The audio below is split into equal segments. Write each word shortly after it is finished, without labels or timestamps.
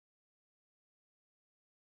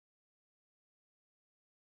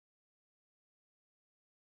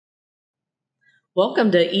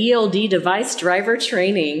Welcome to ELD device driver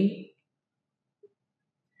training.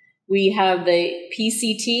 We have the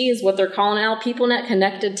PCT, is what they're calling out, PeopleNet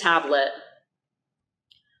Connected Tablet.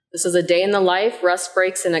 This is a day in the life, rest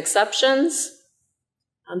breaks and exceptions.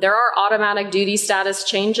 There are automatic duty status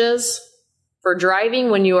changes. For driving,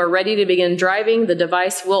 when you are ready to begin driving, the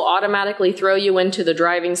device will automatically throw you into the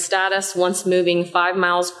driving status once moving 5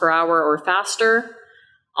 miles per hour or faster.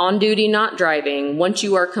 On duty, not driving. Once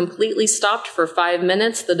you are completely stopped for 5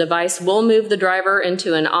 minutes, the device will move the driver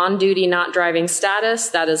into an on duty, not driving status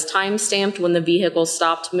that is time-stamped when the vehicle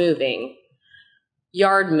stopped moving.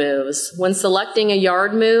 Yard moves. When selecting a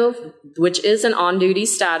yard move, which is an on-duty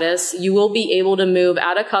status, you will be able to move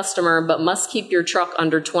at a customer but must keep your truck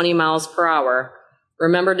under 20 miles per hour.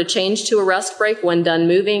 Remember to change to a rest break when done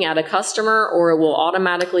moving at a customer, or it will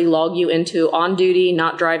automatically log you into on-duty,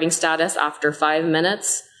 not driving status after 5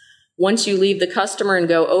 minutes. Once you leave the customer and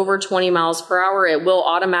go over 20 miles per hour, it will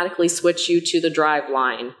automatically switch you to the drive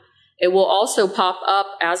line. It will also pop up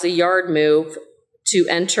as a yard move to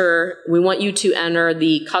enter. We want you to enter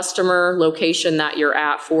the customer location that you're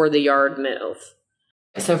at for the yard move.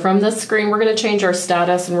 So from this screen, we're going to change our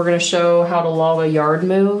status and we're going to show how to log a yard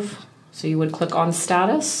move. So you would click on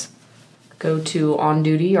status, go to on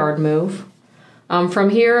duty yard move. From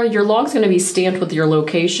here, your log's going to be stamped with your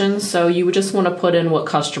location, so you would just want to put in what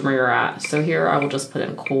customer you're at. So here I will just put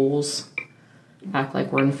in Kohl's, act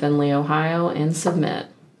like we're in Findlay, Ohio, and submit.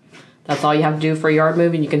 That's all you have to do for a yard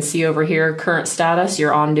move, and you can see over here, current status,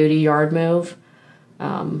 your on-duty yard move.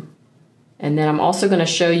 And then I'm also going to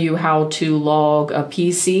show you how to log a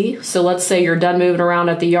PC. So let's say you're done moving around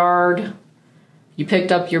at the yard, you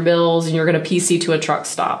picked up your bills, and you're going to PC to a truck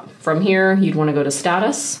stop. From here, you'd want to go to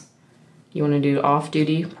status. You want to do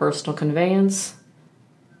off-duty personal conveyance.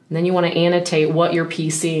 And then you want to annotate what you're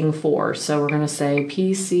PCing for. So we're going to say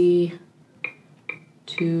PC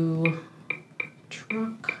to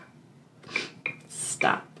truck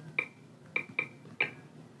stop.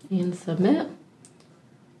 And submit.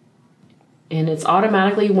 And it's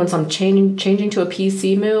automatically, once I'm changing to a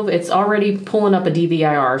PC move, it's already pulling up a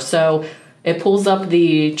DVIR. So it pulls up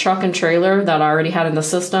the truck and trailer that I already had in the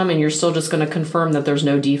system, and you're still just going to confirm that there's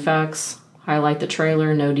no defects. Highlight the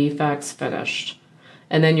trailer, no defects, finished.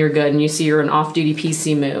 And then you're good, and you see you're an off-duty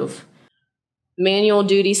PC move. Manual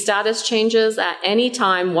duty status changes. At any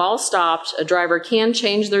time while stopped, a driver can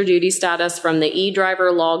change their duty status from the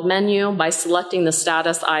eDriver log menu by selecting the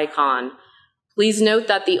status icon. Please note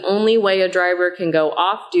that the only way a driver can go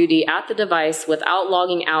off-duty at the device without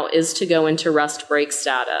logging out is to go into rest break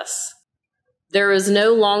status. There is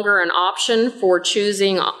no longer an option for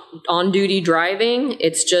choosing on-duty driving.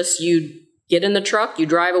 It's just you get in the truck, you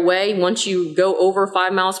drive away. Once you go over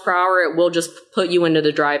 5 miles per hour, it will just put you into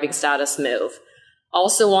the driving status move.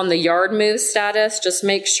 Also on the yard move status, just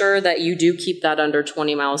make sure that you do keep that under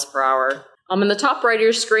 20 miles per hour. In the top right of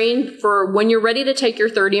your screen, for when you're ready to take your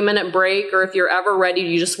 30-minute break, or if you're ever ready,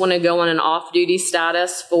 you just want to go on an off-duty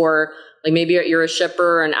status for, like maybe you're a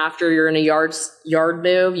shipper and after you're in a yard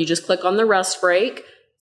move, you just click on the rest break.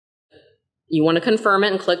 You want to confirm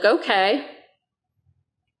it and click OK.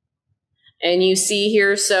 And you see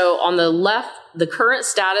here, so on the left, the current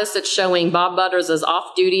status that's showing Bob Butters is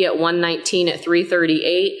off duty at 1:19 at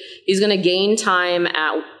 3:38. He's going to gain time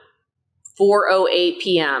at 4:08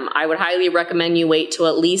 p.m. I would highly recommend you wait till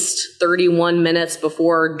at least 31 minutes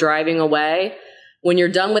before driving away. When you're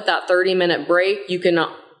done with that 30-minute break, you can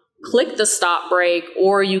click the stop break,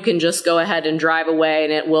 or you can just go ahead and drive away,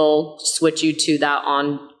 and it will switch you to that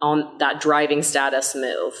on that driving status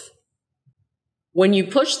move. When you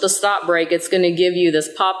push the stop brake, it's going to give you this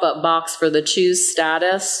pop-up box for the choose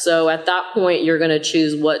status. So at that point, you're going to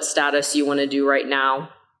choose what status you want to do right now,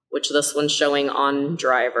 which this one's showing on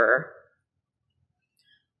driver.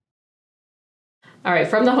 All right,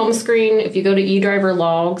 from the home screen, if you go to eDriver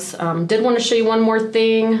logs, did want to show you one more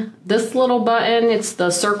thing. This little button, it's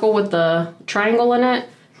the circle with the triangle in it.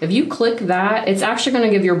 If you click that, it's actually going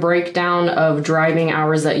to give you a breakdown of driving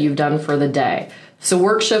hours that you've done for the day. So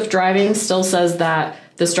work shift driving still says that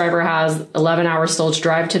this driver has 11 hours still to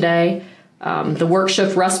drive today. The work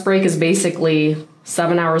shift rest break is basically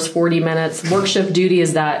 7 hours, 40 minutes. Work shift duty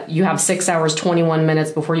is that you have 6 hours, 21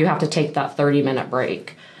 minutes before you have to take that 30-minute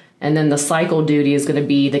break. And then the cycle duty is going to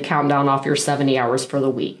be the countdown off your 70 hours for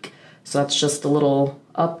the week. So that's just a little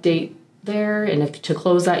update there. And if to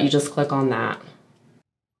close that, you just click on that.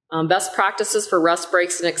 Best practices for rest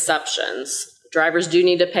breaks and exceptions. Drivers do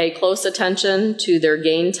need to pay close attention to their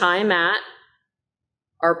gain time at.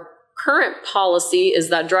 Our current policy is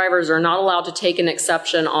that drivers are not allowed to take an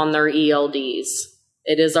exception on their ELDs.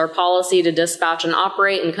 It is our policy to dispatch and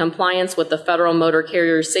operate in compliance with the Federal Motor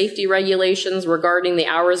Carrier Safety Regulations regarding the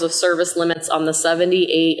hours of service limits on the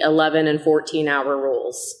 78, 11, and 14-hour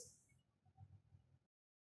rules.